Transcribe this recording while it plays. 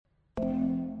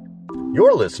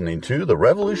You're listening to the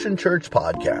Revolution Church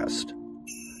Podcast.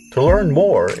 To learn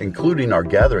more, including our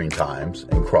gathering times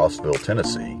in Crossville,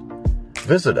 Tennessee,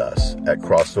 visit us at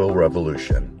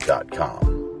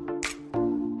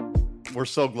crossvillerevolution.com. We're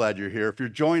so glad you're here. If you're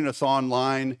joining us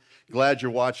online, glad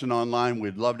you're watching online.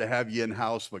 We'd love to have you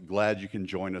in-house, but glad you can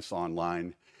join us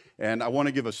online. And I want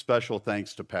to give a special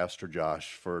thanks to Pastor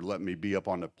Josh for letting me be up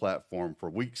on the platform for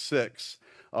week 6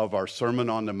 of our Sermon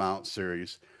on the Mount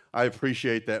series. I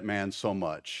appreciate that man so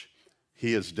much.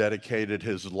 He has dedicated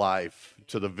his life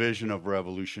to the vision of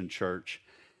Revolution Church.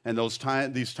 And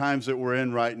these times that we're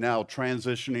in right now,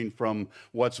 transitioning from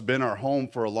what's been our home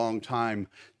for a long time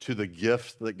to the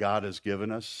gift that God has given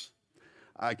us,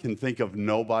 I can think of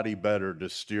nobody better to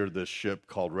steer this ship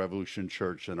called Revolution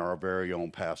Church than our very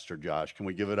own Pastor Josh. Can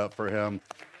we give it up for him?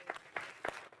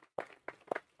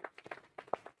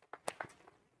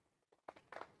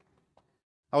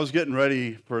 I was getting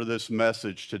ready for this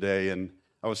message today, and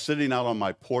I was sitting out on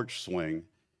my porch swing,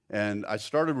 and I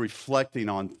started reflecting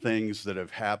on things that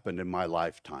have happened in my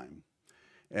lifetime,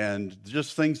 and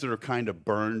just things that are kind of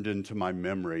burned into my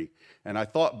memory. And I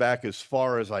thought back as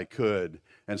far as I could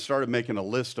and started making a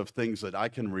list of things that I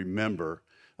can remember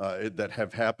that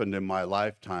have happened in my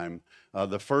lifetime.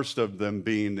 The first of them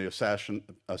being the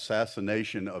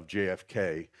assassination of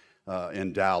JFK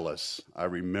in Dallas. I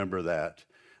remember that.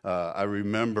 I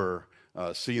remember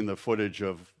seeing the footage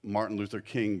of Martin Luther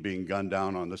King being gunned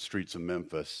down on the streets of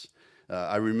Memphis.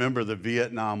 I remember the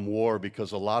Vietnam War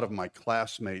because a lot of my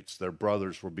classmates, their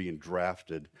brothers, were being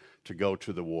drafted to go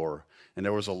to the war. And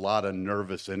there was a lot of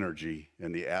nervous energy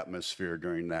in the atmosphere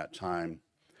during that time.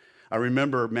 I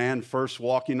remember man first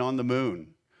walking on the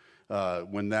moon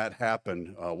when that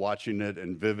happened, watching it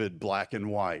in vivid black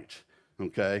and white,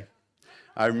 okay?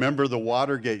 I remember the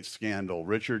Watergate scandal,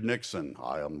 Richard Nixon,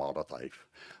 I am not a thief.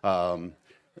 I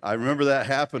remember that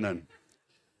happening.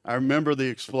 I remember the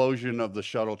explosion of the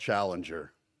shuttle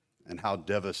Challenger and how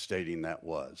devastating that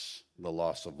was, the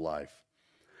loss of life.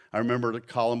 I remember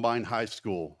Columbine High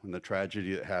School and the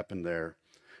tragedy that happened there.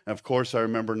 And of course, I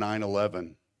remember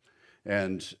 9/11.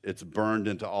 And it's burned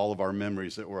into all of our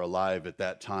memories that were alive at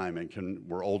that time and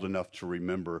we're old enough to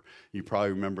remember. You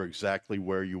probably remember exactly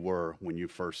where you were when you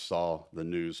first saw the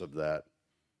news of that.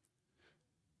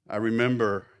 I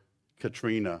remember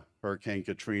Hurricane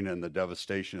Katrina, and the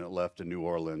devastation it left in New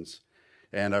Orleans.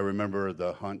 And I remember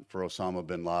the hunt for Osama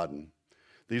bin Laden.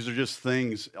 These are just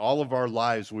things, all of our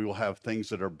lives, we will have things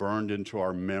that are burned into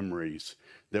our memories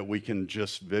that we can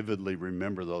just vividly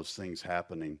remember those things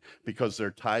happening because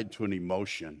they're tied to an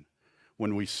emotion.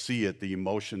 When we see it, the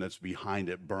emotion that's behind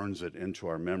it burns it into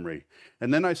our memory.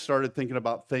 And then I started thinking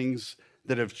about things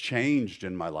that have changed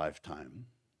in my lifetime.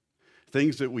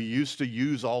 Things that we used to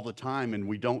use all the time and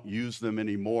we don't use them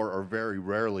anymore, or very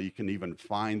rarely you can even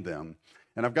find them.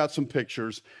 And I've got some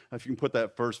pictures. If you can put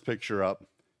that first picture up.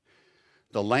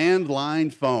 The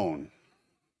landline phone.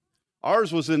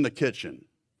 Ours was in the kitchen,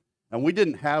 and we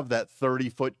didn't have that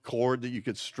 30-foot cord that you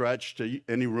could stretch to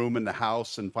any room in the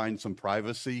house and find some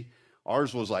privacy.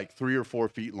 Ours was like 3 or 4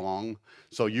 feet long,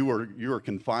 so you were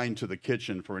confined to the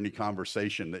kitchen for any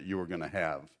conversation that you were going to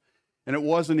have. And it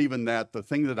wasn't even that. The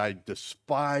thing that I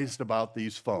despised about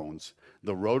these phones,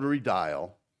 the rotary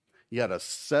dial, you had a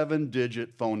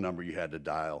 7-digit phone number you had to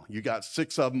dial. You got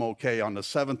 6 of them okay. On the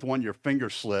 7th one, your finger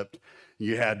slipped.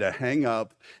 You had to hang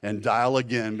up and dial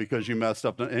again because you messed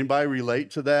up. Anybody relate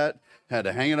to that? Had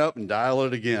to hang it up and dial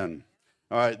it again.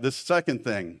 All right, this second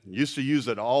thing, used to use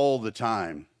it all the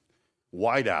time,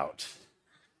 whiteout.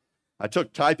 I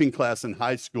took typing class in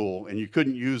high school, and you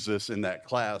couldn't use this in that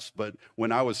class, but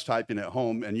when I was typing at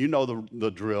home, and you know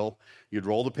the drill, you'd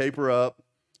roll the paper up,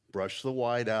 brush the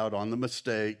whiteout on the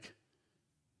mistake,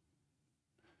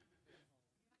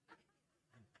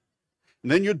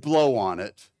 and then you'd blow on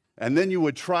it. And then you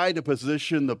would try to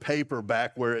position the paper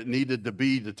back where it needed to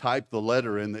be to type the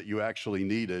letter in that you actually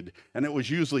needed. And it was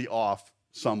usually off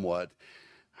somewhat.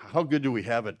 How good do we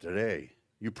have it today?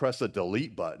 You press a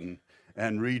delete button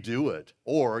and redo it.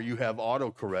 Or you have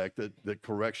autocorrect that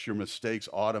corrects your mistakes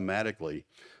automatically.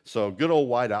 So good old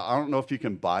whiteout. I don't know if you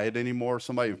can buy it anymore.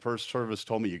 Somebody in First Service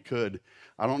told me you could.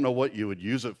 I don't know what you would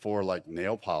use it for, like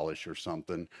nail polish or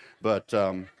something. But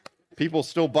people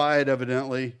still buy it,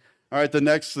 evidently. All right, the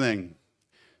next thing,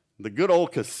 the good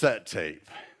old cassette tape.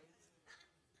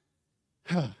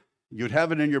 You'd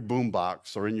have it in your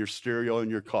boombox or in your stereo in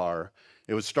your car.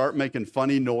 It would start making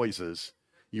funny noises.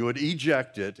 You would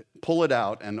eject it, pull it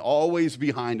out, and always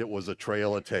behind it was a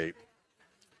trail of tape.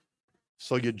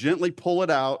 So you gently pull it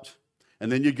out, and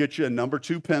then you get you a number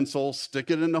 2 pencil, stick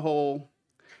it in the hole,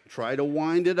 try to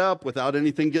wind it up without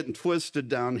anything getting twisted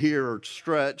down here or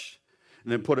stretched.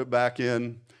 and then put it back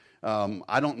in.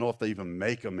 I don't know if they even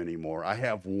make them anymore. I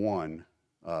have one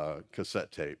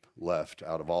cassette tape left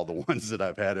out of all the ones that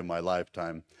I've had in my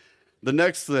lifetime. The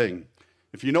next thing,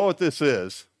 if you know what this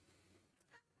is,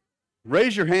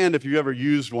 raise your hand if you ever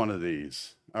used one of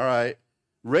these. All right.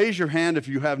 Raise your hand if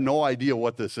you have no idea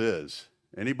what this is.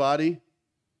 Anybody?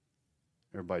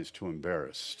 Everybody's too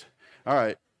embarrassed. All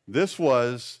right. This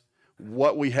was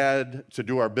what we had to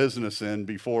do our business in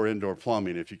before indoor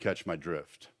plumbing, if you catch my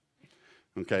drift.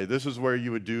 Okay, this is where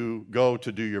you would go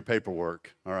to do your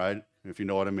paperwork, all right, if you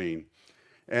know what I mean.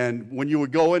 And when you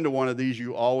would go into one of these,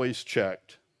 you always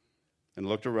checked and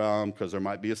looked around because there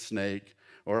might be a snake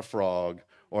or a frog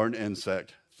or an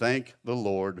insect. Thank the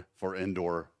Lord for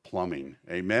indoor plumbing.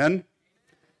 Amen?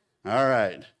 All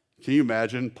right. Can you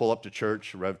imagine? Pull up to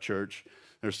church, Rev Church.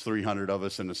 There's 300 of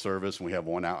us in the service, and we have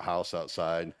one outhouse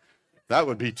outside. That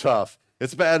would be tough.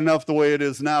 It's bad enough the way it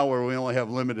is now where we only have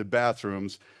limited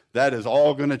bathrooms. That is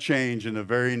all going to change in the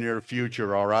very near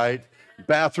future, all right?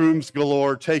 Bathrooms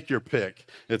galore, take your pick.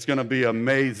 It's going to be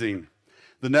amazing.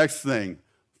 The next thing,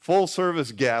 full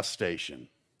service gas station.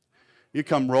 You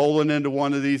come rolling into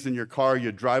one of these in your car,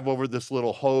 you drive over this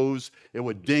little hose, it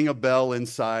would ding a bell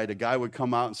inside, a guy would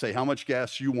come out and say how much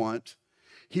gas you want.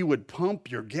 He would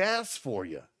pump your gas for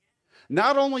you.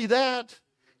 Not only that,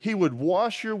 he would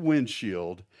wash your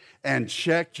windshield and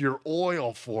check your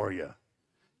oil for you.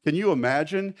 Can you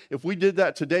imagine? If we did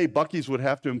that today, Buc-ee's would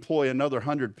have to employ another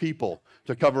 100 people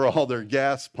to cover all their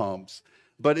gas pumps.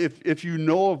 But if you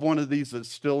know of one of these that's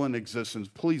still in existence,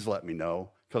 please let me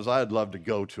know, because I'd love to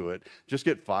go to it. Just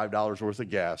get $5 worth of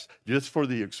gas, just for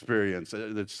the experience.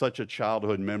 It's such a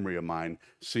childhood memory of mine,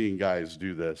 seeing guys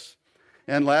do this.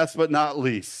 And last but not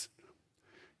least,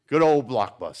 good old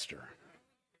Blockbuster.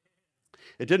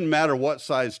 It didn't matter what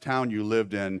size town you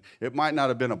lived in. It might not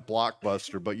have been a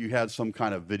Blockbuster, but you had some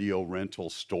kind of video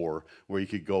rental store where you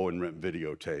could go and rent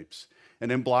videotapes.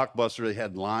 And in Blockbuster, they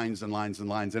had lines and lines and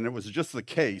lines, and it was just the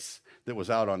case that was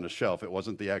out on the shelf. It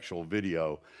wasn't the actual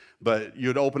video. But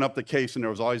you'd open up the case, and there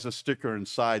was always a sticker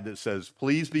inside that says,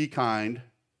 please be kind,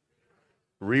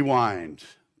 rewind.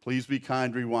 Please be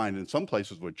kind, rewind. And some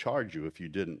places would charge you if you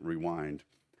didn't rewind.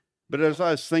 But as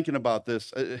I was thinking about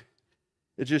this,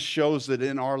 it just shows that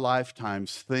in our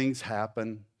lifetimes, things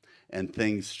happen and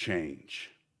things change.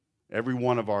 Every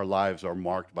one of our lives are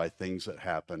marked by things that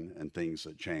happen and things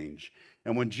that change.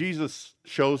 And when Jesus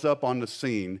shows up on the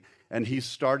scene and he's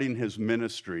starting his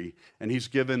ministry and he's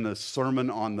given the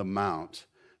Sermon on the Mount,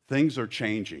 things are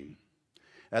changing.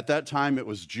 At that time, it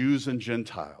was Jews and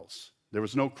Gentiles. There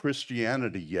was no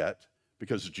Christianity yet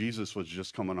because Jesus was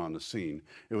just coming on the scene.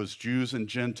 It was Jews and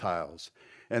Gentiles.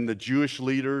 And the Jewish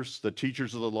leaders, the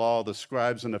teachers of the law, the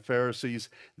scribes and the Pharisees,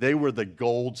 they were the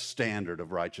gold standard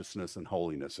of righteousness and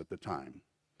holiness at the time.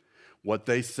 What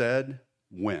they said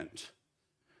went.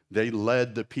 They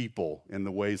led the people in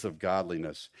the ways of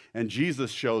godliness. And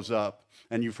Jesus shows up,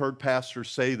 and you've heard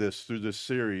pastors say this through this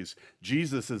series,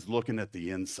 Jesus is looking at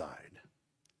the inside.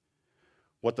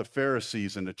 What the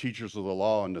Pharisees and the teachers of the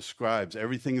law and the scribes,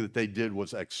 everything that they did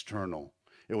was external.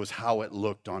 It was how it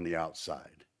looked on the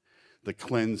outside. The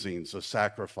cleansings, the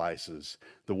sacrifices,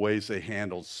 the ways they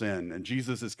handled sin. And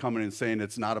Jesus is coming and saying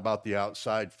it's not about the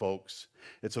outside, folks.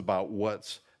 It's about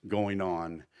what's going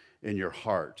on in your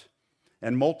heart.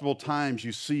 And multiple times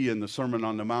you see in the Sermon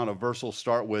on the Mount, a verse will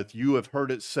start with, you have heard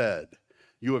it said.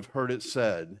 You have heard it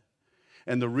said.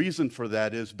 And the reason for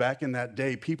that is back in that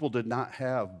day, people did not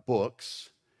have books.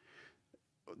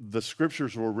 The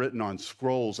scriptures were written on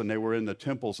scrolls, and they were in the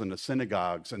temples and the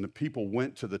synagogues, and the people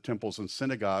went to the temples and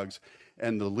synagogues,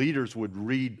 and the leaders would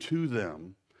read to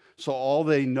them. So all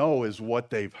they know is what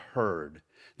they've heard.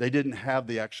 They didn't have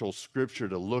the actual scripture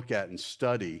to look at and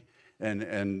study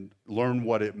and learn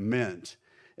what it meant.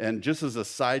 And just as a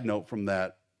side note from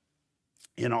that,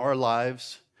 in our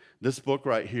lives, this book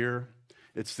right here,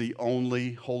 it's the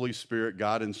only Holy Spirit,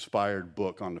 God-inspired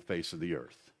book on the face of the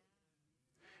earth.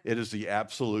 It is the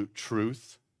absolute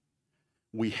truth.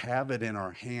 We have it in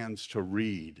our hands to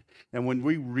read. And when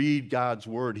we read God's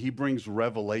word, he brings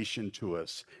revelation to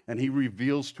us, and he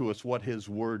reveals to us what his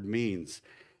word means.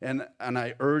 And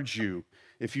I urge you,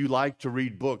 if you like to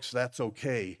read books, that's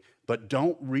okay. But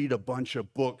don't read a bunch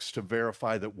of books to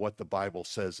verify that what the Bible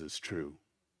says is true.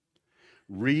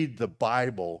 Read the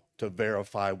Bible to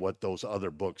verify what those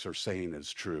other books are saying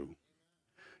is true.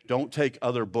 Don't take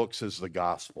other books as the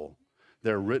gospel.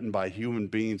 They're written by human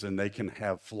beings and they can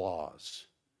have flaws.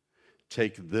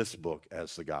 Take this book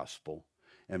as the gospel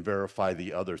and verify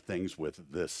the other things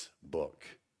with this book,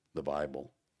 the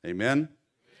Bible. Amen?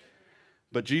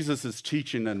 But Jesus is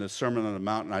teaching in the Sermon on the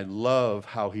Mount, and I love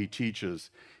how he teaches.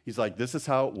 He's like, this is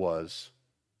how it was,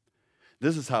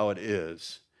 this is how it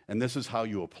is, and this is how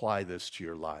you apply this to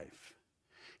your life.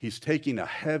 He's taking a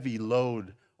heavy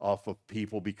load off of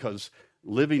people because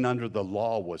living under the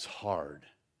law was hard.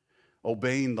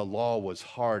 Obeying the law was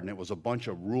hard, and it was a bunch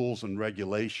of rules and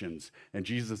regulations. And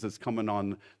Jesus is coming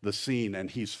on the scene,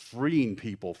 and he's freeing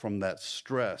people from that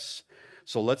stress.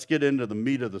 So let's get into the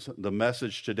meat of the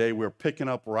message today. We're picking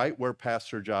up right where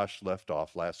Pastor Josh left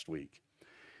off last week.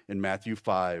 In Matthew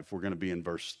 5, we're going to be in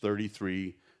verse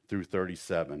 33 through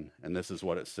 37, and this is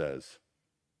what it says.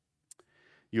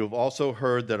 You have also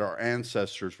heard that our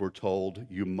ancestors were told,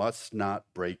 you must not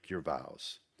break your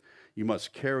vows. You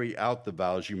must carry out the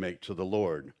vows you make to the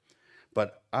Lord.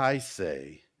 But I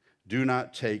say, do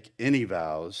not take any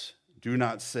vows. Do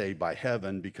not say by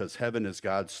heaven, because heaven is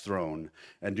God's throne.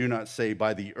 And do not say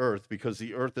by the earth, because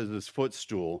the earth is his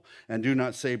footstool. And do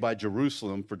not say by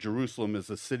Jerusalem, for Jerusalem is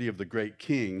the city of the great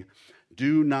king.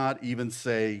 Do not even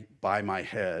say by my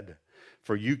head,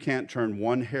 for you can't turn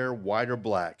one hair white or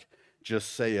black.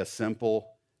 Just say a simple,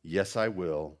 yes, I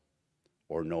will,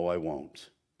 or no, I won't.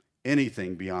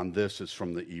 Anything beyond this is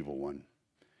from the evil one.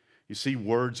 You see,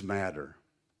 words matter.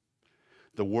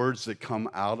 The words that come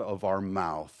out of our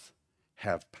mouth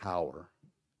have power.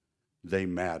 They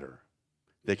matter.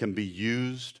 They can be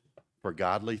used for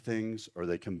godly things, or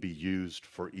they can be used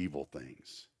for evil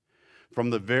things.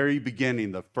 From the very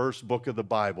beginning, the first book of the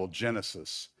Bible,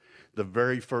 Genesis, the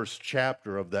very first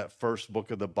chapter of that first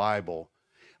book of the Bible,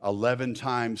 11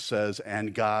 times says,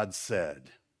 and God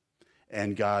said.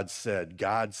 And God said.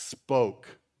 God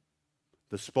spoke.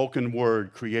 The spoken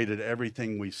word created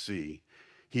everything we see.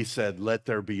 He said, let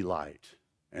there be light.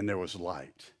 And there was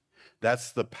light.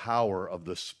 That's the power of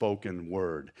the spoken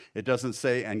word. It doesn't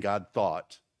say, and God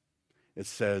thought. It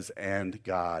says, and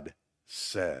God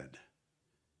said.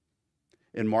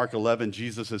 In Mark 11,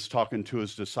 Jesus is talking to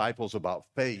his disciples about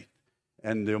faith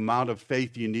and the amount of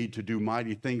faith you need to do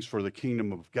mighty things for the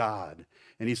kingdom of God.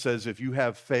 And he says, if you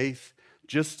have faith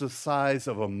just the size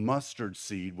of a mustard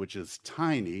seed, which is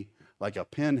tiny, like a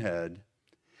pinhead,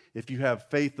 if you have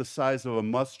faith the size of a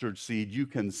mustard seed, you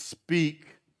can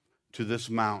speak to this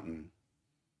mountain,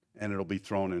 and it'll be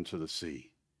thrown into the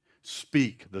sea.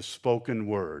 Speak the spoken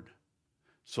word.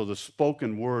 So the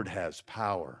spoken word has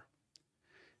power.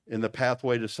 In the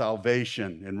pathway to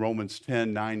salvation, in Romans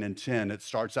 10, 9, and 10, it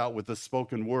starts out with the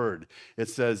spoken word. It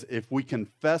says, if we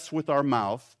confess with our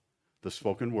mouth, the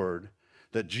spoken word,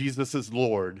 that Jesus is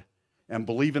Lord, and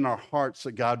believe in our hearts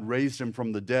that God raised him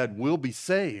from the dead, we'll be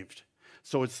saved.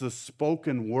 So it's the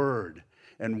spoken word,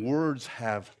 and words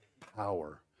have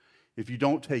power. If you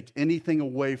don't take anything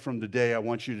away from today, I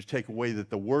want you to take away that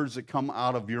the words that come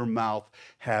out of your mouth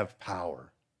have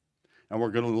power. And we're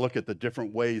going to look at the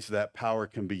different ways that power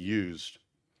can be used.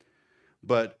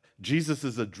 But Jesus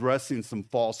is addressing some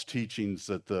false teachings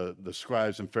that the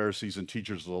scribes and Pharisees and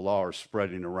teachers of the law are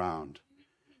spreading around.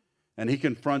 And he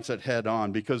confronts it head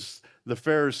on because the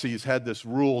Pharisees had this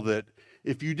rule that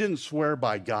if you didn't swear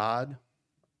by God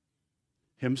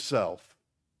himself,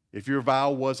 if your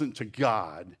vow wasn't to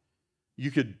God, you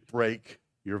could break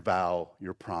your vow,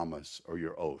 your promise, or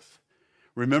your oath.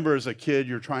 Remember as a kid,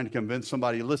 you're trying to convince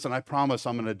somebody, listen, I promise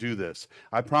I'm going to do this.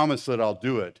 I promise that I'll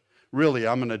do it. Really,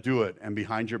 I'm going to do it. And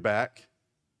behind your back,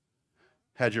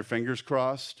 had your fingers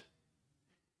crossed.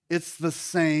 It's the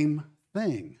same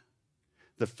thing.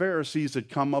 The Pharisees had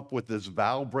come up with this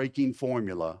vow-breaking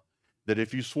formula that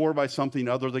if you swore by something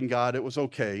other than God, it was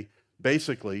okay,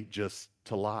 basically just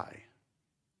to lie.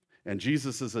 And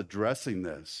Jesus is addressing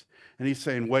this. And he's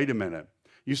saying, wait a minute.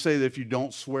 You say that if you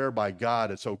don't swear by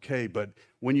God, it's okay, but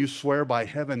when you swear by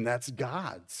heaven, that's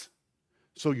God's.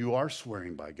 So you are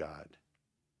swearing by God.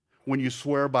 When you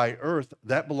swear by earth,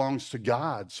 that belongs to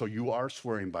God, so you are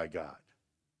swearing by God.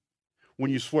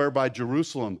 When you swear by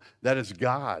Jerusalem, that is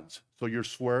God's, so you're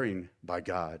swearing by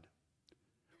God.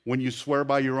 When you swear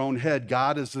by your own head,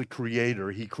 God is the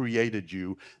creator. He created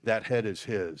you. That head is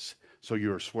his, so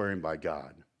you're swearing by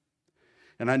God.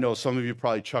 And I know some of you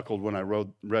probably chuckled when I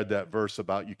read that verse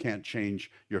about you can't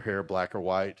change your hair black or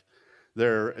white.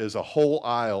 There is a whole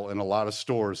aisle in a lot of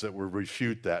stores that will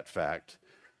refute that fact.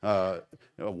 Walmart,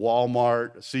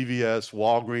 CVS,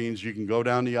 Walgreens, you can go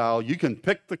down the aisle. You can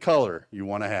pick the color you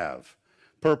want to have.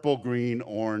 Purple, green,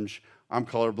 orange. I'm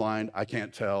colorblind. I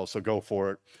can't tell, so go for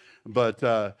it.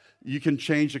 But you can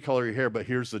change the color of your hair, but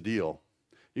here's the deal.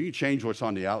 You can change what's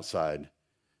on the outside,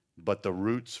 but the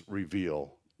roots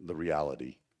reveal the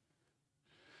reality.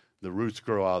 The roots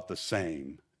grow out the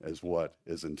same as what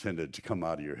is intended to come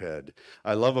out of your head.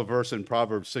 I love a verse in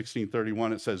Proverbs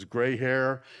 16:31. It says, gray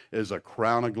hair is a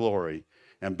crown of glory.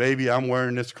 And baby, I'm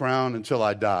wearing this crown until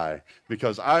I die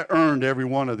because I earned every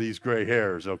one of these gray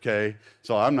hairs, okay?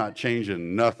 So I'm not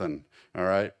changing nothing, all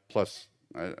right? Plus,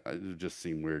 it just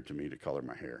seemed weird to me to color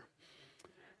my hair.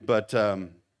 But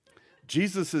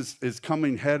Jesus is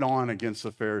coming head on against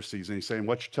the Pharisees, and he's saying,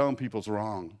 what you're telling people is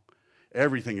wrong.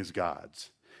 Everything is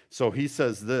God's. So he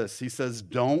says this, he says,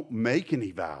 don't make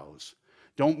any vows.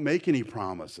 Don't make any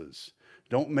promises.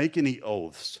 Don't make any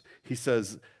oaths. He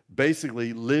says,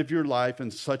 basically, live your life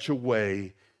in such a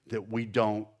way that we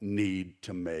don't need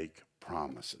to make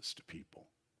promises to people.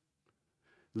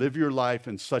 Live your life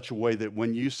in such a way that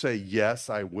when you say, yes,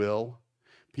 I will,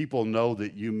 people know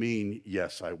that you mean,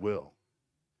 yes, I will.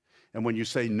 And when you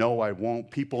say, no, I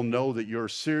won't, people know that you're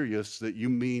serious, that you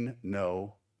mean,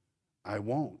 no, I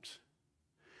won't.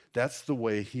 That's the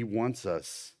way he wants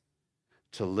us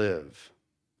to live.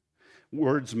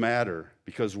 Words matter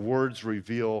because words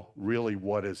reveal really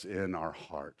what is in our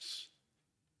hearts.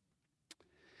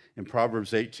 In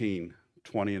Proverbs 18:20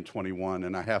 and 21,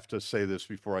 and I have to say this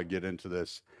before I get into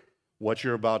this, what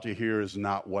you're about to hear is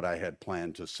not what I had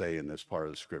planned to say in this part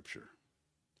of the scripture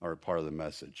or part of the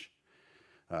message.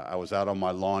 I was out on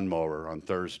my lawnmower on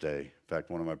Thursday. In fact,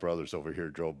 one of my brothers over here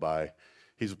drove by.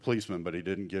 He's a policeman, but he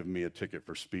didn't give me a ticket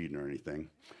for speeding or anything.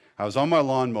 I was on my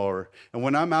lawnmower, and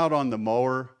when I'm out on the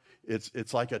mower,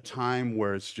 it's like a time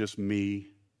where it's just me,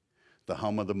 the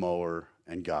hum of the mower,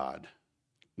 and God.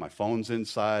 My phone's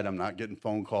inside. I'm not getting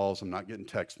phone calls. I'm not getting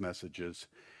text messages.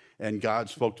 And God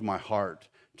spoke to my heart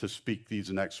to speak these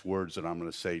next words that I'm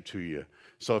going to say to you.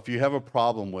 So if you have a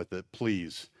problem with it,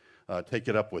 please take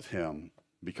it up with him,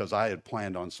 because I had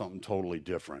planned on something totally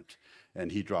different.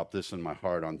 And he dropped this in my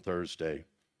heart on Thursday.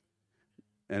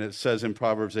 And it says in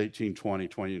Proverbs 18:20,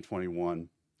 20 and 21,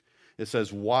 it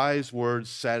says, wise words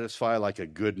satisfy like a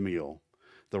good meal.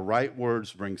 The right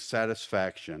words bring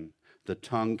satisfaction. The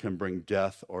tongue can bring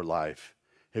death or life.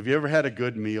 Have you ever had a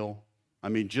good meal? I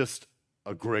mean, just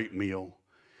a great meal.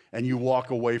 And you walk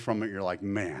away from it, you're like,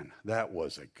 man, that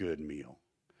was a good meal.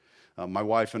 My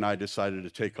wife and I decided to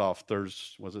take off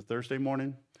Thursday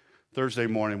morning? Thursday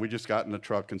morning, we just got in the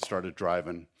truck and started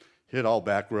driving. Hit all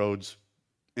back roads.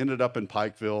 Ended up in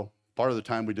Pikeville. Part of the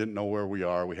time we didn't know where we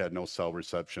are. We had no cell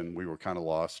reception. We were kind of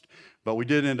lost. But we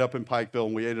did end up in Pikeville,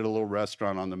 and we ate at a little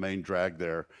restaurant on the main drag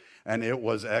there. And it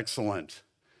was excellent.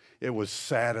 It was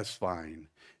satisfying.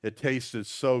 It tasted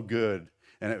so good,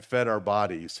 and it fed our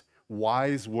bodies.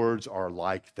 Wise words are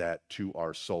like that to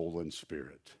our soul and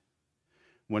spirit.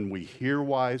 When we hear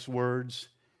wise words,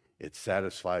 it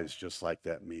satisfies just like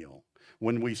that meal.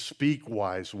 When we speak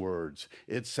wise words,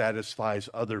 it satisfies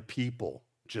other people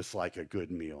just like a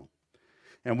good meal.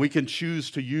 And we can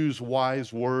choose to use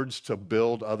wise words to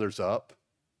build others up.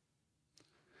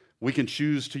 We can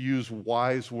choose to use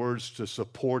wise words to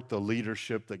support the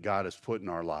leadership that God has put in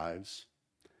our lives.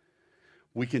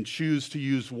 We can choose to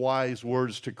use wise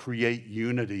words to create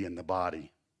unity in the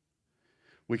body.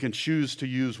 We can choose to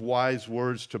use wise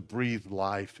words to breathe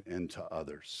life into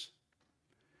others.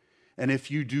 And if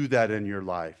you do that in your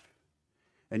life,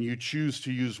 and you choose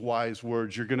to use wise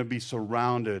words, you're going to be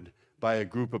surrounded by a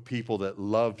group of people that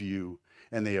love you,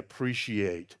 and they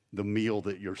appreciate the meal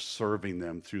that you're serving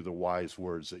them through the wise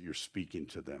words that you're speaking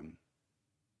to them.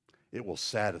 It will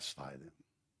satisfy them.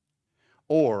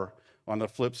 Or, on the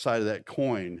flip side of that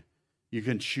coin, you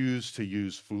can choose to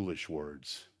use foolish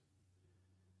words.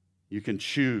 You can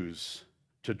choose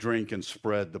to drink and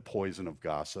spread the poison of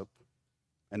gossip,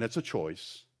 and it's a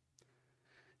choice.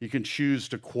 You can choose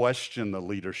to question the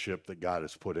leadership that God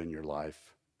has put in your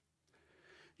life.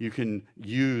 You can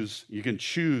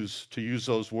choose to use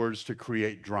those words to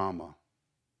create drama.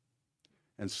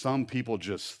 And some people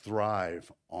just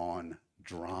thrive on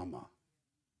drama.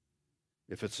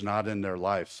 If it's not in their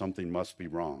life, something must be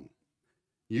wrong.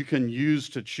 You can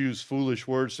choose foolish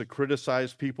words to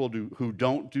criticize people who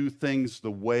don't do things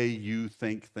the way you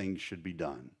think things should be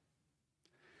done.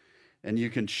 And you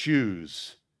can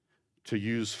choose to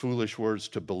use foolish words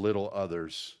to belittle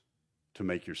others to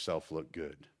make yourself look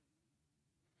good.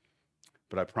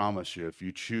 But I promise you, if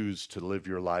you choose to live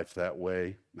your life that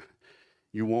way,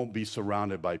 you won't be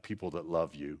surrounded by people that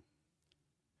love you.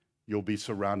 You'll be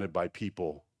surrounded by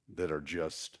people that are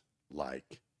just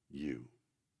like you.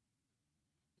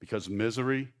 Because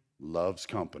misery loves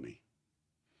company.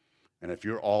 And if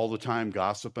you're all the time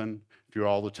gossiping, if you're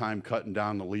all the time cutting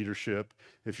down the leadership,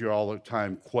 if you're all the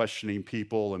time questioning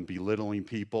people and belittling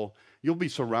people, you'll be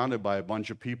surrounded by a bunch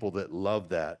of people that love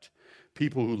that.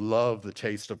 People who love the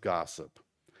taste of gossip.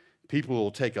 People who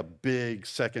will take a big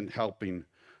second helping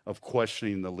of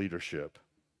questioning the leadership,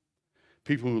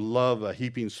 people who love a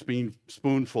heaping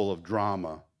spoonful of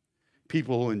drama,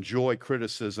 people who enjoy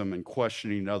criticism and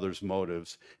questioning others'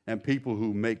 motives, and people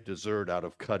who make dessert out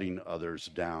of cutting others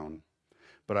down.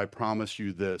 But I promise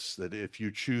you this, that if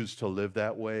you choose to live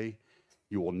that way,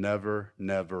 you will never,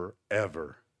 never,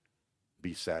 ever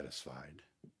be satisfied.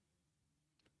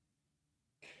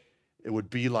 It would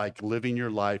be like living your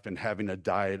life and having a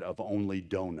diet of only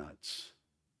donuts.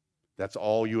 That's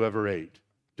all you ever ate,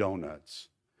 donuts.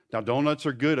 Now, donuts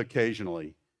are good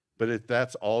occasionally, but if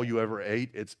that's all you ever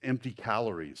ate, it's empty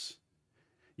calories.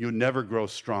 You would never grow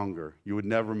stronger. You would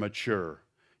never mature.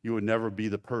 You would never be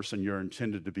the person you're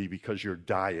intended to be because your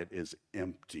diet is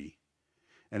empty.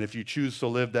 And if you choose to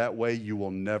live that way, you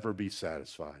will never be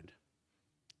satisfied.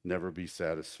 Never be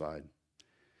satisfied.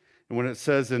 And when it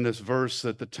says in this verse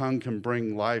that the tongue can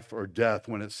bring life or death,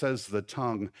 when it says the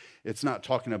tongue, it's not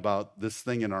talking about this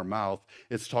thing in our mouth.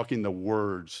 It's talking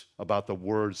about the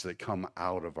words that come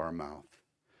out of our mouth.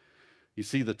 You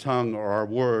see, the tongue or our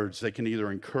words, they can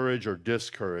either encourage or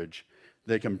discourage.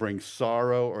 They can bring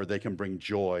sorrow or they can bring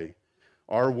joy.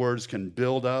 Our words can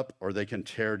build up or they can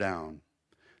tear down.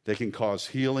 They can cause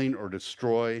healing or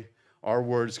destroy. Our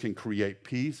words can create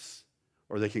peace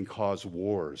or they can cause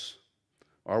wars.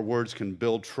 Our words can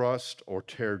build trust or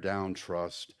tear down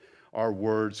trust. Our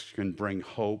words can bring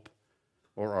hope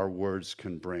or our words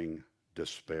can bring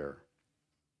despair.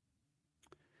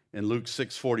 In Luke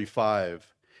 6:45,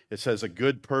 it says, a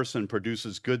good person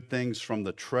produces good things from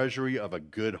the treasury of a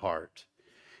good heart,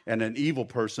 and an evil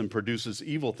person produces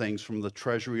evil things from the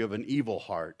treasury of an evil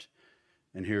heart.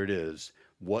 And here it is,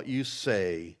 what you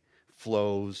say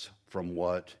flows from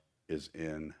what is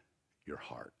in your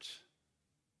heart.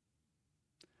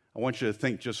 I want you to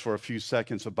think just for a few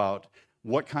seconds about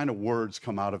what kind of words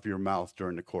come out of your mouth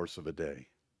during the course of a day.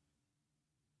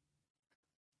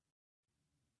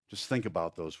 Just think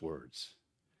about those words.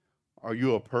 Are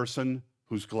you a person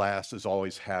whose glass is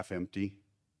always half empty,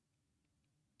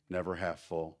 never half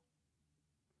full?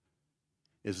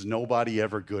 Is nobody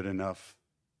ever good enough?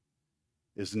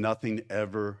 Is nothing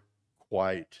ever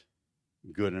quite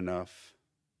good enough?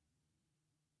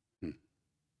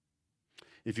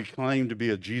 If you claim to be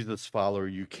a Jesus follower,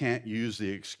 you can't use the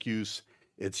excuse,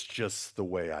 it's just the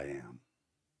way I am.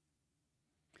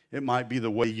 It might be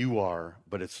the way you are,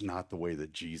 but it's not the way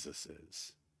that Jesus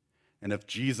is. And if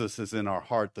Jesus is in our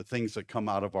heart, the things that come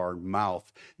out of our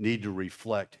mouth need to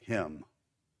reflect him,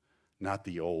 not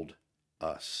the old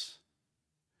us.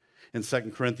 In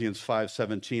 2 Corinthians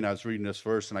 5:17, I was reading this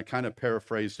verse, and I kind of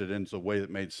paraphrased it in a way that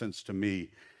made sense to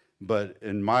me. But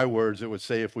in my words, it would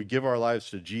say, if we give our lives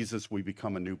to Jesus, we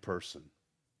become a new person.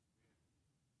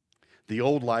 The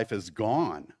old life is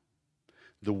gone.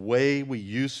 The way we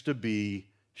used to be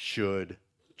should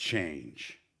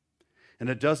change. And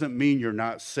it doesn't mean you're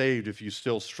not saved if you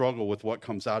still struggle with what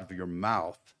comes out of your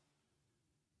mouth.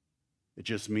 It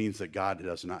just means that God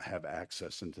does not have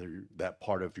access into that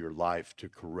part of your life to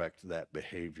correct that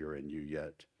behavior in you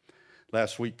yet.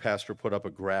 Last week, Pastor put up a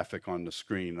graphic on the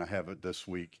screen. I have it this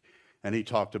week. And he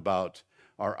talked about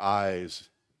our eyes.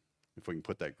 If we can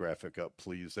put that graphic up,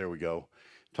 please. There we go.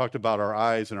 Talked about our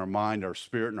eyes and our mind, our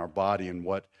spirit and our body, and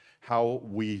how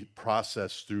we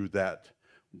process through that.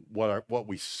 What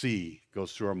we see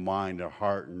goes through our mind, our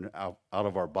heart, and out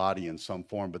of our body in some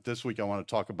form. But this week I want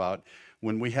to talk about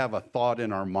when we have a thought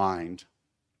in our mind.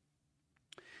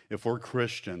 If we're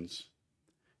Christians,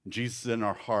 Jesus is in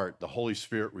our heart, the Holy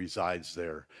Spirit resides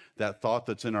there. That thought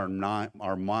that's in our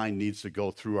mind needs to go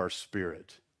through our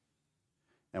spirit.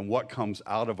 And what comes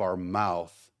out of our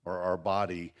mouth or our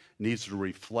body needs to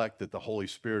reflect that the Holy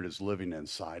Spirit is living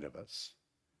inside of us.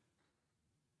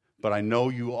 But I know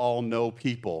you all know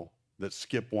people that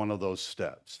skip one of those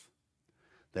steps.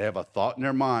 They have a thought in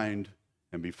their mind,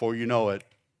 and before you know it,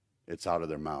 it's out of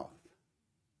their mouth.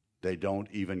 They don't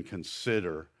even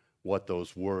consider what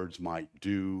those words might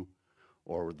do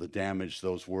or the damage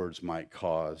those words might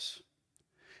cause.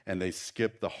 And they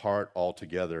skip the heart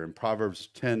altogether. In Proverbs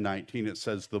 10:19, it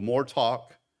says, the more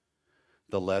talk,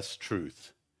 the less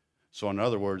truth. So in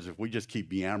other words, if we just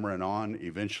keep yammering on,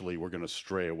 eventually we're going to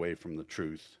stray away from the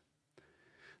truth.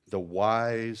 The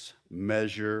wise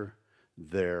measure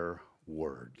their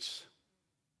words.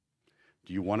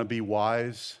 Do you want to be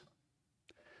wise?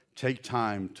 Take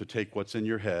time to take what's in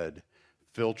your head,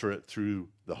 filter it through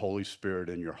the Holy Spirit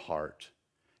in your heart,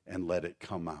 and let it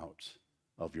come out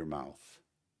of your mouth.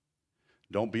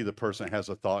 Don't be the person that has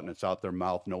a thought and it's out their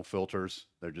mouth, no filters.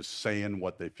 They're just saying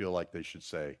what they feel like they should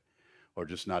say, or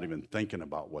just not even thinking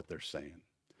about what they're saying.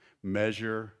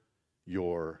 Measure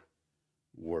your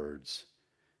words.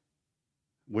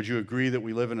 Would you agree that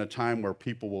we live in a time where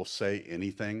people will say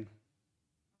anything?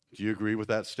 Do you agree with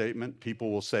that statement?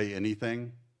 People will say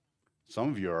anything? Some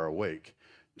of you are awake.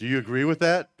 Do you agree with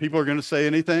that? People are going to say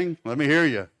anything? Let me hear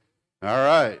you. All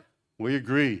right, we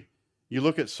agree. You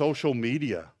look at social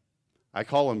media. I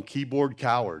call them keyboard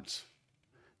cowards.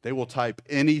 They will type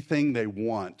anything they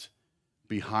want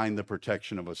behind the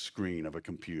protection of a screen of a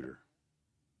computer.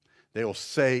 They will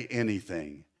say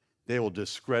anything. They will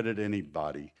discredit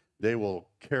anybody. They will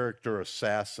character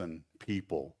assassin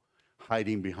people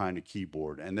hiding behind a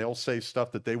keyboard. And they'll say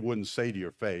stuff that they wouldn't say to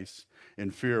your face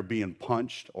in fear of being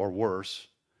punched or worse.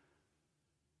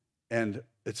 And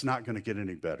it's not going to get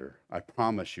any better. I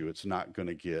promise you, it's not going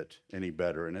to get any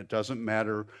better. And it doesn't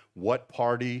matter what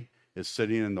party is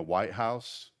sitting in the White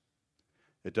House.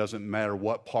 It doesn't matter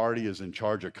what party is in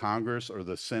charge of Congress or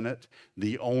the Senate.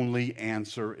 The only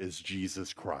answer is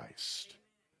Jesus Christ.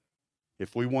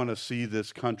 If we want to see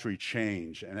this country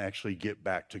change and actually get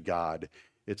back to God,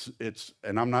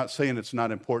 and I'm not saying it's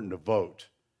not important to vote,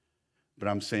 but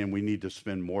I'm saying we need to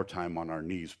spend more time on our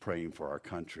knees praying for our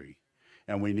country.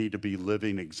 And we need to be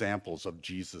living examples of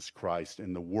Jesus Christ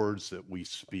in the words that we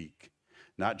speak,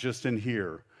 not just in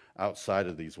here, outside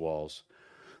of these walls.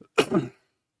 In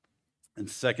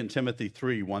 2 Timothy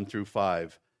 3, 1 through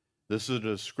 5, this is a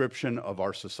description of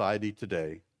our society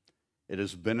today. It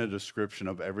has been a description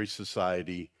of every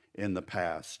society in the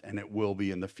past, and it will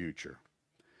be in the future.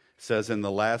 It says, in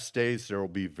the last days, there will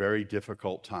be very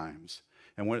difficult times.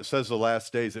 And when it says the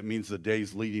last days, it means the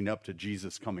days leading up to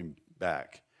Jesus coming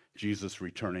back, Jesus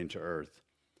returning to earth.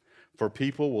 For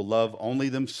people will love only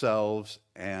themselves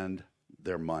and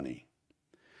their money.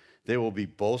 They will be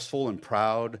boastful and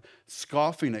proud,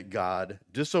 scoffing at God,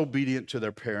 disobedient to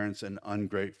their parents, and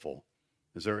ungrateful.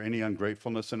 Is there any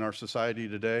ungratefulness in our society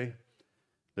today?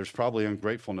 There's probably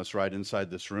ungratefulness right inside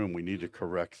this room. We need to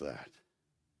correct that.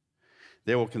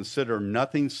 They will consider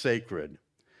nothing sacred.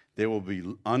 They will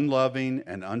be unloving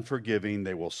and unforgiving.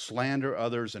 They will slander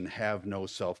others and have no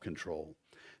self-control.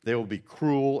 They will be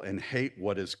cruel and hate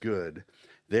what is good.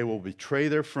 They will betray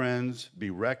their friends, be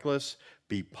reckless,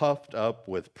 be puffed up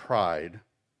with pride,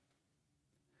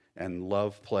 and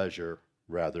love pleasure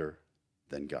rather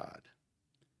than God.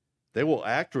 They will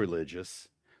act religious,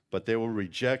 but they will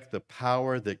reject the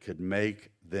power that could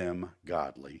make them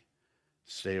godly.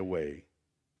 Stay away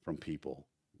from people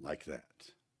like that.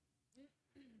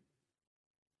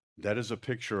 That is a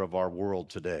picture of our world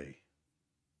today.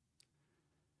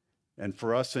 And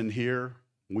for us in here,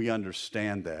 we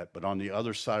understand that. But on the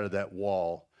other side of that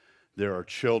wall, there are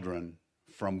children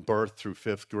from birth through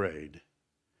 5th grade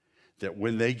that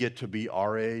when they get to be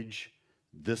our age,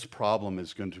 this problem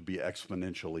is going to be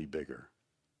exponentially bigger.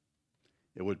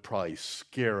 It would probably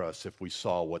scare us if we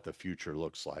saw what the future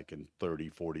looks like in 30,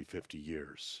 40, 50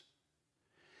 years.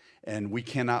 And we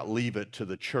cannot leave it to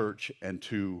the church and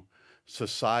to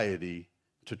society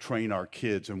to train our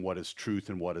kids in what is truth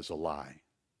and what is a lie.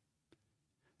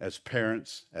 As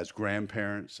parents, as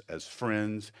grandparents, as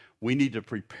friends, we need to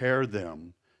prepare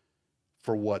them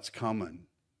for what's coming.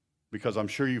 Because I'm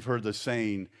sure you've heard the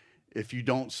saying, if you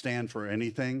don't stand for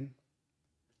anything,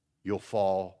 you'll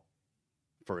fall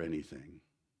for anything.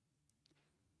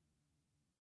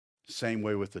 Same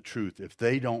way with the truth. If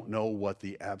they don't know what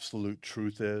the absolute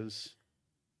truth is,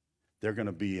 they're going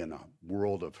to be in a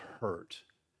world of hurt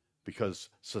because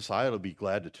society will be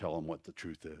glad to tell them what the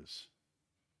truth is.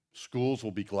 Schools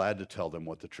will be glad to tell them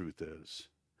what the truth is.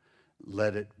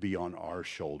 Let it be on our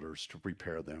shoulders to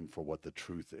prepare them for what the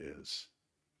truth is.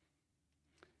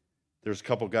 There's a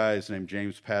couple guys named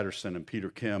James Patterson and Peter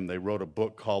Kim. They wrote a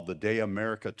book called The Day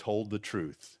America Told the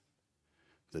Truth.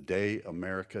 The Day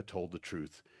America Told the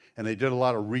Truth. And they did a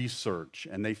lot of research,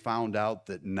 and they found out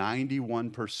that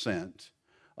 91%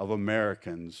 of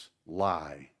Americans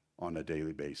lie on a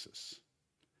daily basis.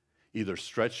 Either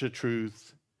stretch the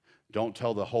truth, don't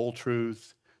tell the whole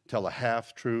truth, tell a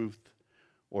half-truth,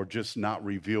 or just not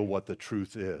reveal what the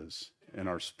truth is in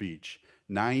our speech.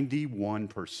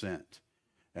 91%.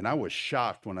 And I was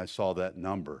shocked when I saw that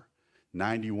number,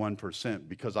 91%,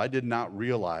 because I did not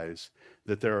realize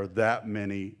that there are that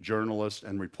many journalists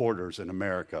and reporters in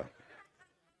America.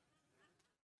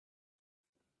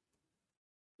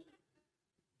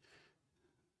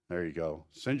 There you go.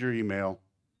 Send your email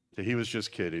to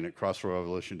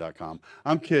hewasjustkidding@crossroadrevolution.com.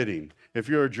 I'm kidding. If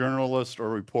you're a journalist or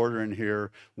reporter in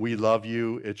here, we love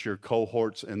you. It's your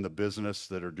cohorts in the business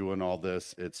that are doing all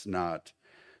this. It's not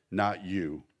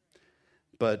you.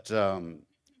 But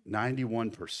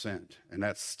 91%, and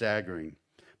that's staggering.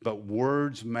 But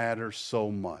words matter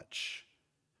so much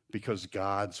because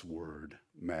God's word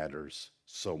matters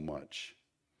so much.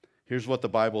 Here's what the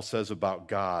Bible says about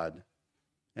God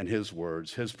and his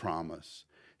words, his promise.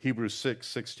 Hebrews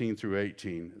 6:16 through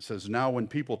 18. It says, now when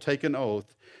people take an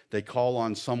oath, they call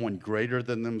on someone greater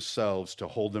than themselves to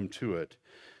hold them to it.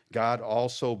 God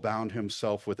also bound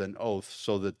himself with an oath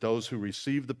so that those who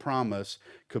receive the promise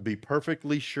could be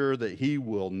perfectly sure that he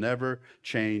will never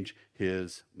change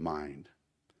his mind.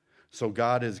 So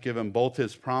God has given both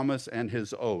his promise and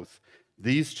his oath.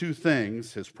 These two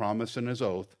things, his promise and his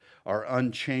oath, are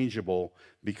unchangeable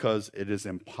because it is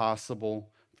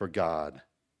impossible for God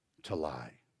to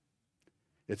lie.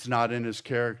 It's not in his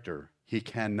character. He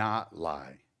cannot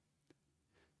lie.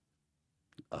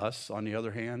 Us, on the other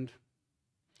hand,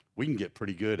 we can get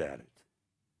pretty good at it.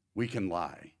 We can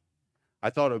lie.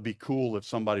 I thought it would be cool if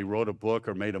somebody wrote a book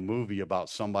or made a movie about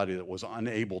somebody that was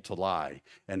unable to lie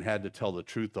and had to tell the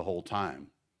truth the whole time.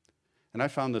 And I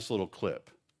found this little clip.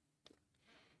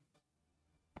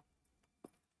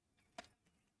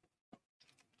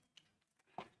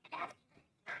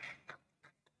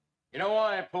 You know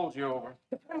why I pulled you over?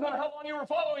 Depends on how long you were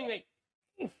following me.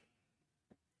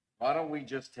 Why don't we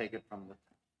just take it from the top?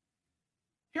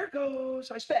 Here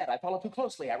goes. I sped. I followed too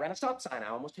closely. I ran a stop sign. I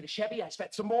almost hit a Chevy. I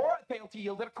sped some more. I failed to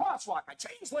yield at a crosswalk. I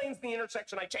changed lanes in the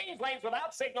intersection. I changed lanes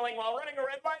without signaling while running a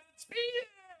red light and speeding.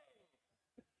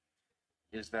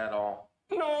 Is that all?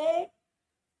 No.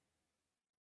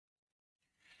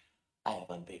 I have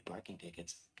unpaid parking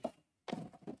tickets.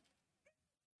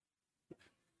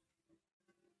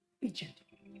 Be gentle.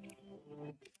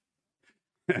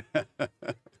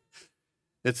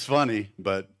 It's funny,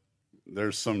 but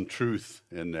there's some truth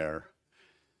in there.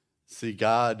 See,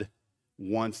 God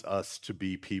wants us to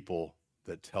be people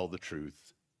that tell the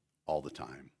truth all the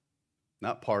time.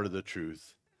 Not part of the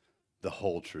truth, the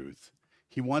whole truth.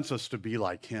 He wants us to be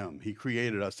like him. He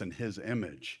created us in his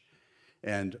image.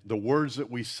 And the words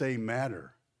that we say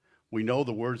matter. We know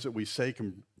the words that we say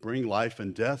can bring life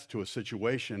and death to a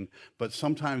situation, but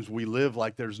sometimes we live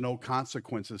like there's no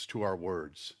consequences to our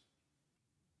words.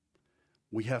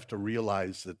 We have to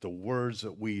realize that the words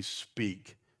that we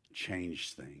speak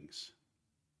change things.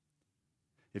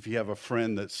 If you have a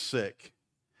friend that's sick,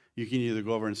 you can either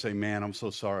go over and say, man, I'm so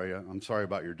sorry. I'm sorry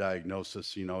about your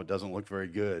diagnosis. You know, it doesn't look very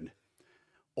good.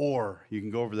 Or you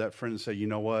can go over to that friend and say, you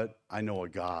know what? I know a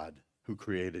God who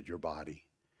created your body.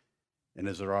 And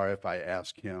is it all right if I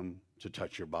ask him to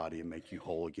touch your body and make you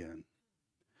whole again?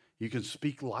 You can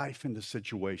speak life into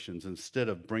situations instead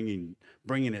of bringing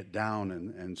it down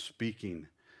and speaking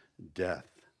death.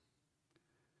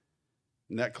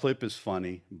 And that clip is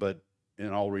funny, but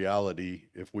in all reality,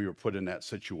 if we were put in that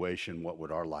situation, what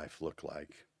would our life look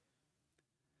like?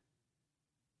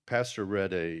 Pastor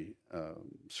read a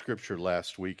scripture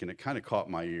last week, and it kind of caught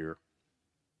my ear.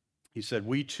 He said,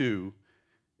 we too,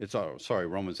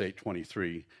 Romans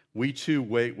 8:23. We too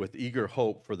wait with eager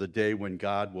hope for the day when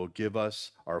God will give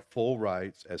us our full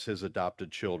rights as his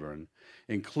adopted children,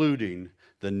 including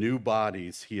the new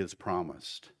bodies he has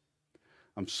promised.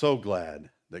 I'm so glad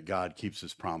that God keeps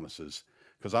his promises,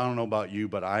 because I don't know about you,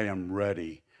 but I am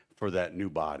ready for that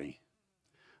new body.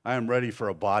 I am ready for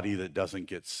a body that doesn't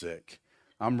get sick.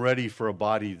 I'm ready for a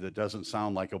body that doesn't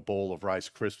sound like a bowl of Rice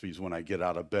Krispies when I get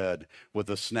out of bed with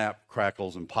the snap,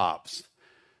 crackles, and pops.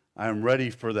 I am ready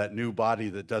for that new body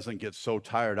that doesn't get so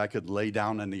tired I could lay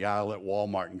down in the aisle at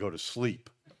Walmart and go to sleep.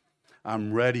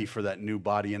 I'm ready for that new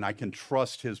body, and I can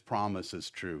trust his promise is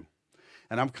true.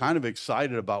 And I'm kind of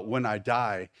excited about when I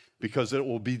die, because it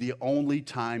will be the only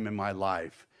time in my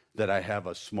life that I have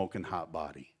a smoking hot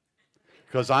body.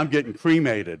 Because I'm getting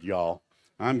cremated, y'all.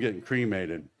 I'm getting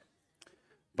cremated.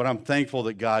 But I'm thankful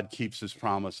that God keeps his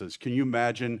promises. Can you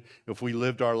imagine if we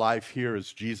lived our life here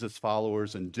as Jesus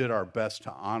followers and did our best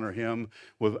to honor him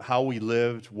with how we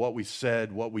lived, what we said,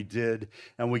 what we did,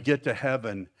 and we get to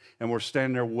heaven and we're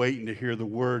standing there waiting to hear the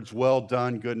words, well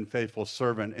done, good and faithful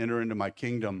servant, enter into my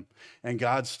kingdom. And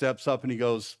God steps up and he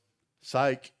goes,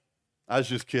 psych, I was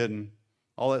just kidding.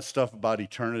 All that stuff about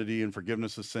eternity and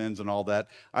forgiveness of sins and all that,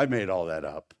 I made all that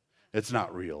up. It's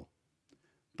not real.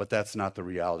 But that's not the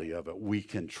reality of it. We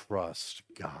can trust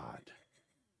God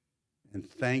and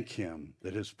thank him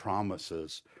that his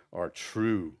promises are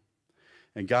true.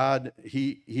 And God,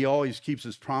 he always keeps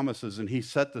his promises, and he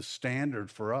set the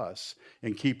standard for us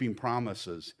in keeping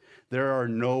promises. There are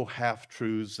no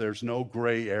half-truths. There's no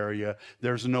gray area.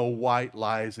 There's no white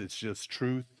lies. It's just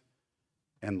truth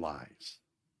and lies.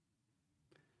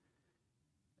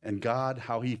 And God,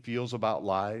 how he feels about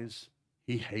lies,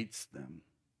 he hates them.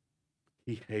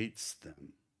 He hates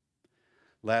them.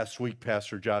 Last week,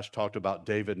 Pastor Josh talked about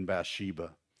David and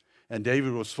Bathsheba. And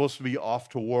David was supposed to be off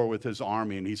to war with his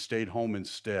army, and he stayed home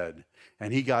instead.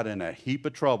 And he got in a heap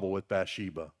of trouble with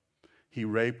Bathsheba. He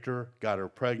raped her, got her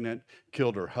pregnant,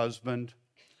 killed her husband.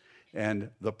 And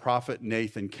the prophet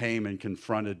Nathan came and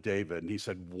confronted David. And he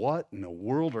said, what in the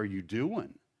world are you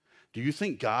doing? Do you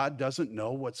think God doesn't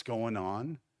know what's going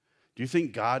on? Do you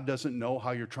think God doesn't know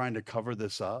how you're trying to cover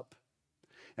this up?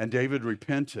 And David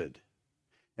repented.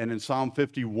 And in Psalm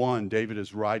 51, David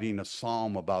is writing a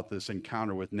psalm about this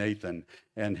encounter with Nathan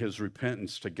and his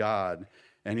repentance to God.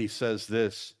 And he says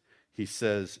this, he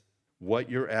says, what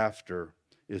you're after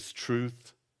is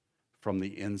truth from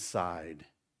the inside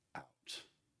out.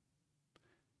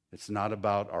 It's not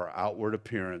about our outward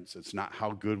appearance. It's not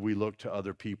how good we look to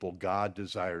other people. God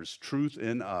desires truth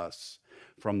in us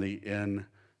from the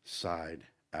inside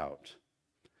out.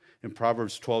 In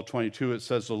Proverbs 12:22, it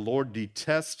says, the Lord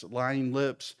detests lying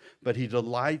lips, but he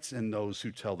delights in those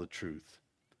who tell the truth.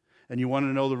 And you want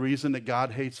to know the reason that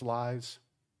God hates lies?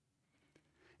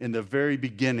 In the very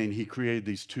beginning, he created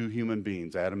these two human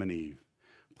beings, Adam and Eve,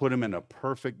 put them in a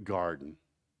perfect garden.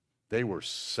 They were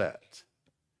set.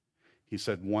 He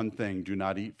said one thing, do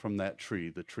not eat from that tree,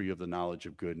 the tree of the knowledge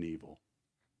of good and evil.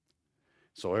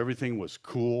 So everything was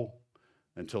cool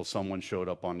until someone showed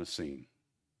up on the scene,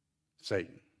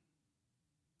 Satan.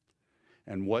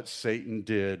 And what Satan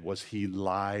did was he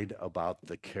lied about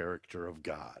the character of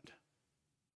God.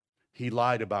 He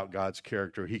lied about God's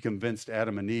character. He convinced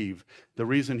Adam and Eve, the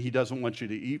reason he doesn't want you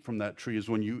to eat from that tree is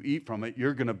when you eat from it,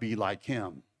 you're going to be like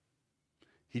him.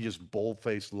 He just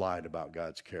bold-faced lied about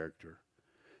God's character.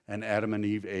 And Adam and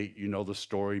Eve ate. You know the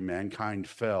story. Mankind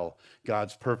fell.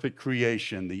 God's perfect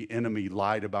creation, the enemy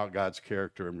lied about God's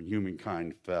character, and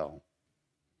humankind fell.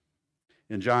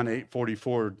 In John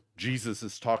 8:44, Jesus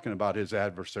is talking about his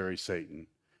adversary, Satan.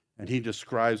 And he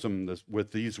describes him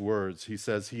with these words. He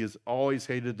says, he has always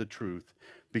hated the truth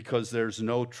because there's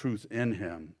no truth in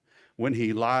him. When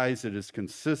he lies, it is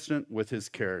consistent with his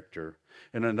character.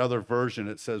 In another version,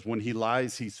 it says, when he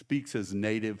lies, he speaks his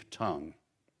native tongue.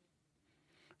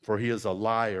 For he is a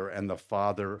liar and the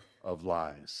father of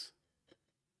lies.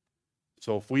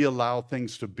 So if we allow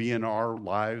things to be in our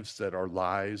lives that are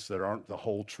lies, that aren't the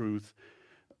whole truth,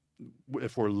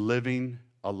 if we're living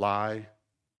a lie,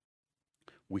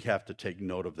 we have to take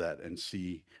note of that and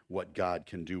see what God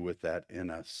can do with that in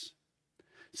us.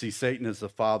 See, Satan is the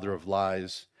father of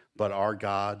lies, but our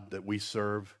God that we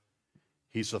serve,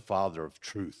 he's the father of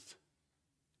truth,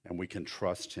 and we can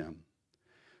trust him.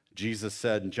 Jesus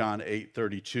said in John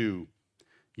 8:32,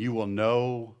 you will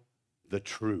know the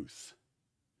truth,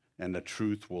 and the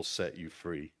truth will set you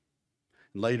free.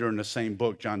 Later in the same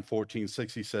book, John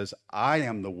 14:6, he says, I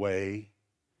am the way,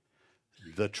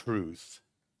 the truth,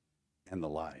 and the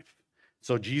life.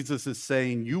 So Jesus is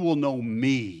saying, you will know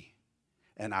me,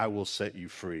 and I will set you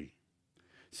free.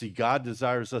 See, God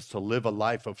desires us to live a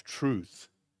life of truth,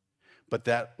 but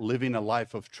that living a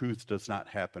life of truth does not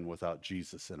happen without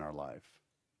Jesus in our life.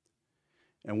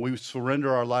 And we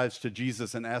surrender our lives to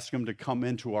Jesus and ask him to come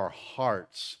into our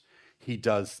hearts. He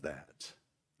does that.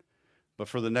 But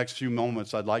for the next few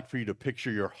moments, I'd like for you to picture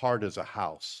your heart as a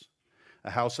house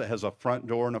that has a front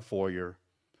door and a foyer,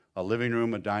 a living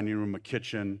room, a dining room, a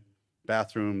kitchen,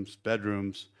 bathrooms,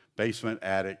 bedrooms, basement,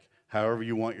 attic, however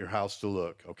you want your house to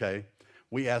look, okay?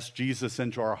 We ask Jesus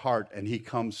into our heart, and he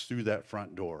comes through that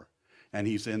front door, and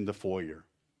he's in the foyer.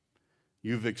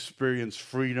 You've experienced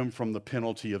freedom from the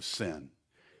penalty of sin.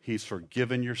 He's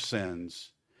forgiven your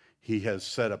sins. He has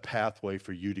set a pathway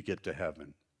for you to get to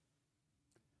heaven.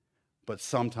 But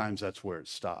sometimes that's where it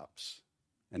stops.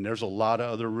 And there's a lot of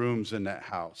other rooms in that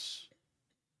house.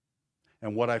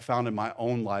 And what I found in my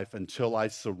own life, until I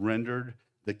surrendered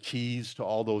the keys to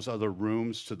all those other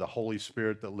rooms to the Holy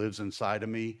Spirit that lives inside of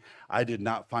me, I did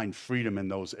not find freedom in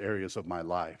those areas of my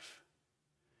life.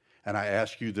 And I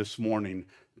ask you this morning,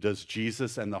 does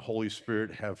Jesus and the Holy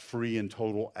Spirit have free and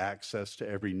total access to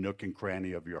every nook and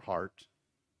cranny of your heart?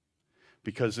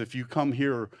 Because if you come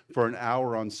here for an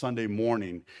hour on Sunday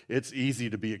morning, it's easy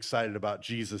to be excited about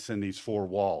Jesus in these four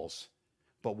walls.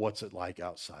 But what's it like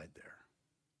outside there?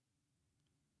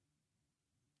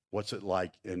 What's it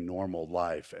like in normal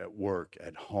life, at work,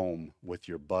 at home, with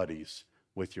your buddies,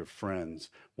 with your friends?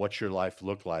 What's your life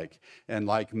look like? And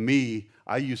like me,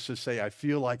 I used to say, I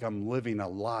feel like I'm living a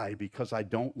lie because I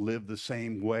don't live the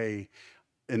same way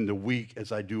in the week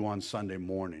as I do on Sunday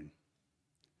morning.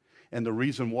 And the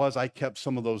reason was I kept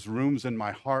some of those rooms in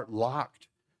my heart locked.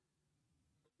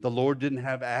 The Lord didn't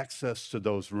have access to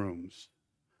those rooms.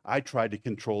 I tried to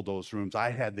control those rooms.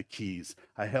 I had the keys.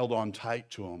 I held on tight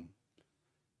to them.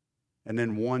 And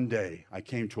then one day I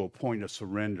came to a point of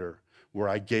surrender where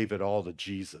I gave it all to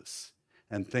Jesus,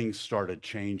 and things started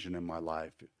changing in my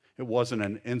life. It wasn't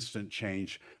an instant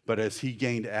change, but as he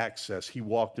gained access, he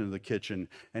walked into the kitchen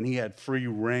and he had free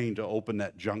reign to open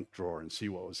that junk drawer and see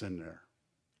what was in there.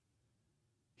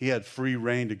 He had free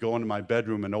reign to go into my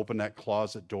bedroom and open that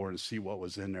closet door and see what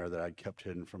was in there that I'd kept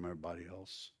hidden from everybody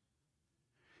else.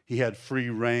 He had free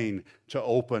reign to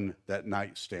open that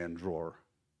nightstand drawer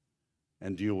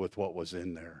and deal with what was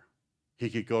in there. He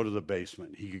could go to the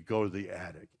basement. He could go to the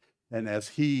attic. And as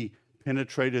he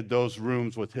penetrated those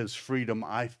rooms with his freedom,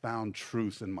 I found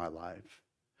truth in my life.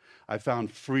 I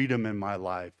found freedom in my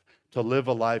life to live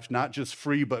a life not just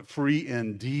free, but free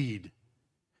indeed.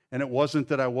 And it wasn't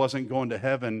that I wasn't going to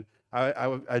heaven.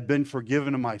 I'd been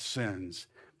forgiven of my sins.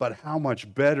 But how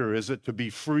much better is it to be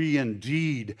free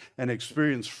indeed and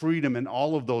experience freedom in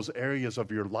all of those areas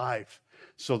of your life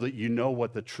so that you know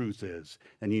what the truth is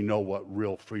and you know what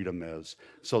real freedom is,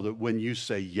 so that when you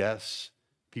say yes,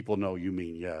 people know you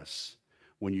mean yes.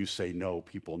 When you say no,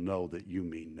 people know that you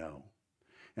mean no.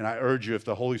 And I urge you, if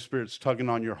the Holy Spirit's tugging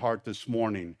on your heart this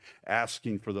morning,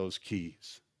 asking for those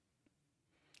keys,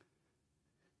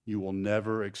 you will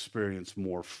never experience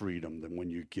more freedom than when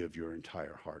you give your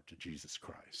entire heart to Jesus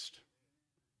Christ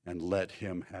and let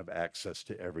him have access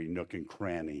to every nook and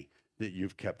cranny that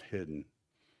you've kept hidden.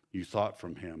 You thought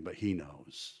from him, but he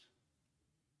knows.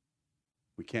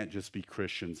 We can't just be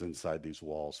Christians inside these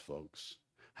walls, folks.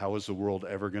 How is the world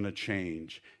ever going to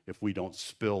change if we don't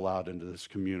spill out into this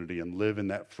community and live in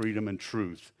that freedom and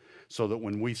truth so that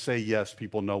when we say yes,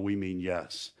 people know we mean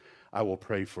yes? I will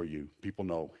pray for you. People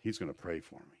know he's going to pray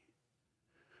for me.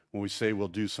 When we say we'll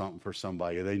do something for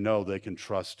somebody, they know they can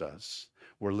trust us.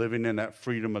 We're living in that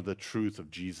freedom of the truth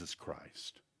of Jesus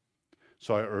Christ.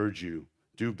 So I urge you,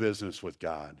 do business with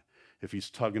God. If he's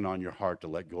tugging on your heart to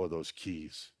let go of those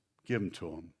keys, give them to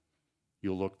him.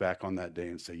 You'll look back on that day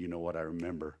and say, you know what, I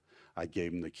remember I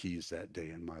gave him the keys that day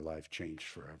and my life changed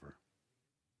forever.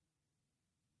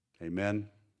 Amen.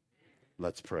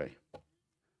 Let's pray.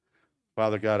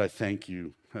 Father God, I thank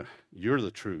you. You're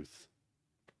the truth.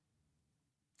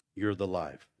 You're the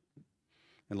life.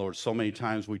 And Lord, so many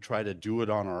times we try to do it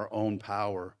on our own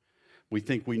power. We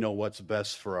think we know what's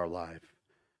best for our life.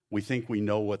 We think we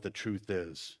know what the truth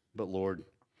is. But Lord,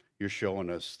 you're showing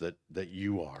us that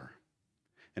you are.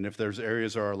 And if there's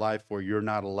areas of our life where you're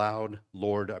not allowed,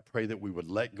 Lord, I pray that we would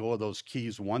let go of those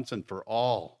keys once and for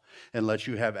all and let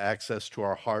you have access to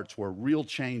our hearts where real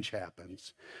change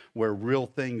happens, where real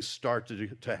things start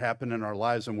to happen in our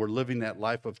lives, and we're living that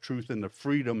life of truth and the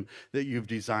freedom that you've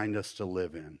designed us to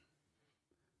live in.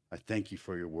 I thank you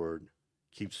for your word.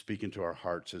 Keep speaking to our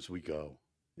hearts as we go.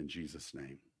 In Jesus'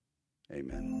 name,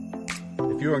 amen.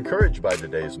 If you're encouraged by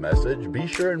today's message, be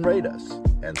sure and rate us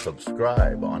and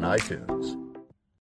subscribe on iTunes.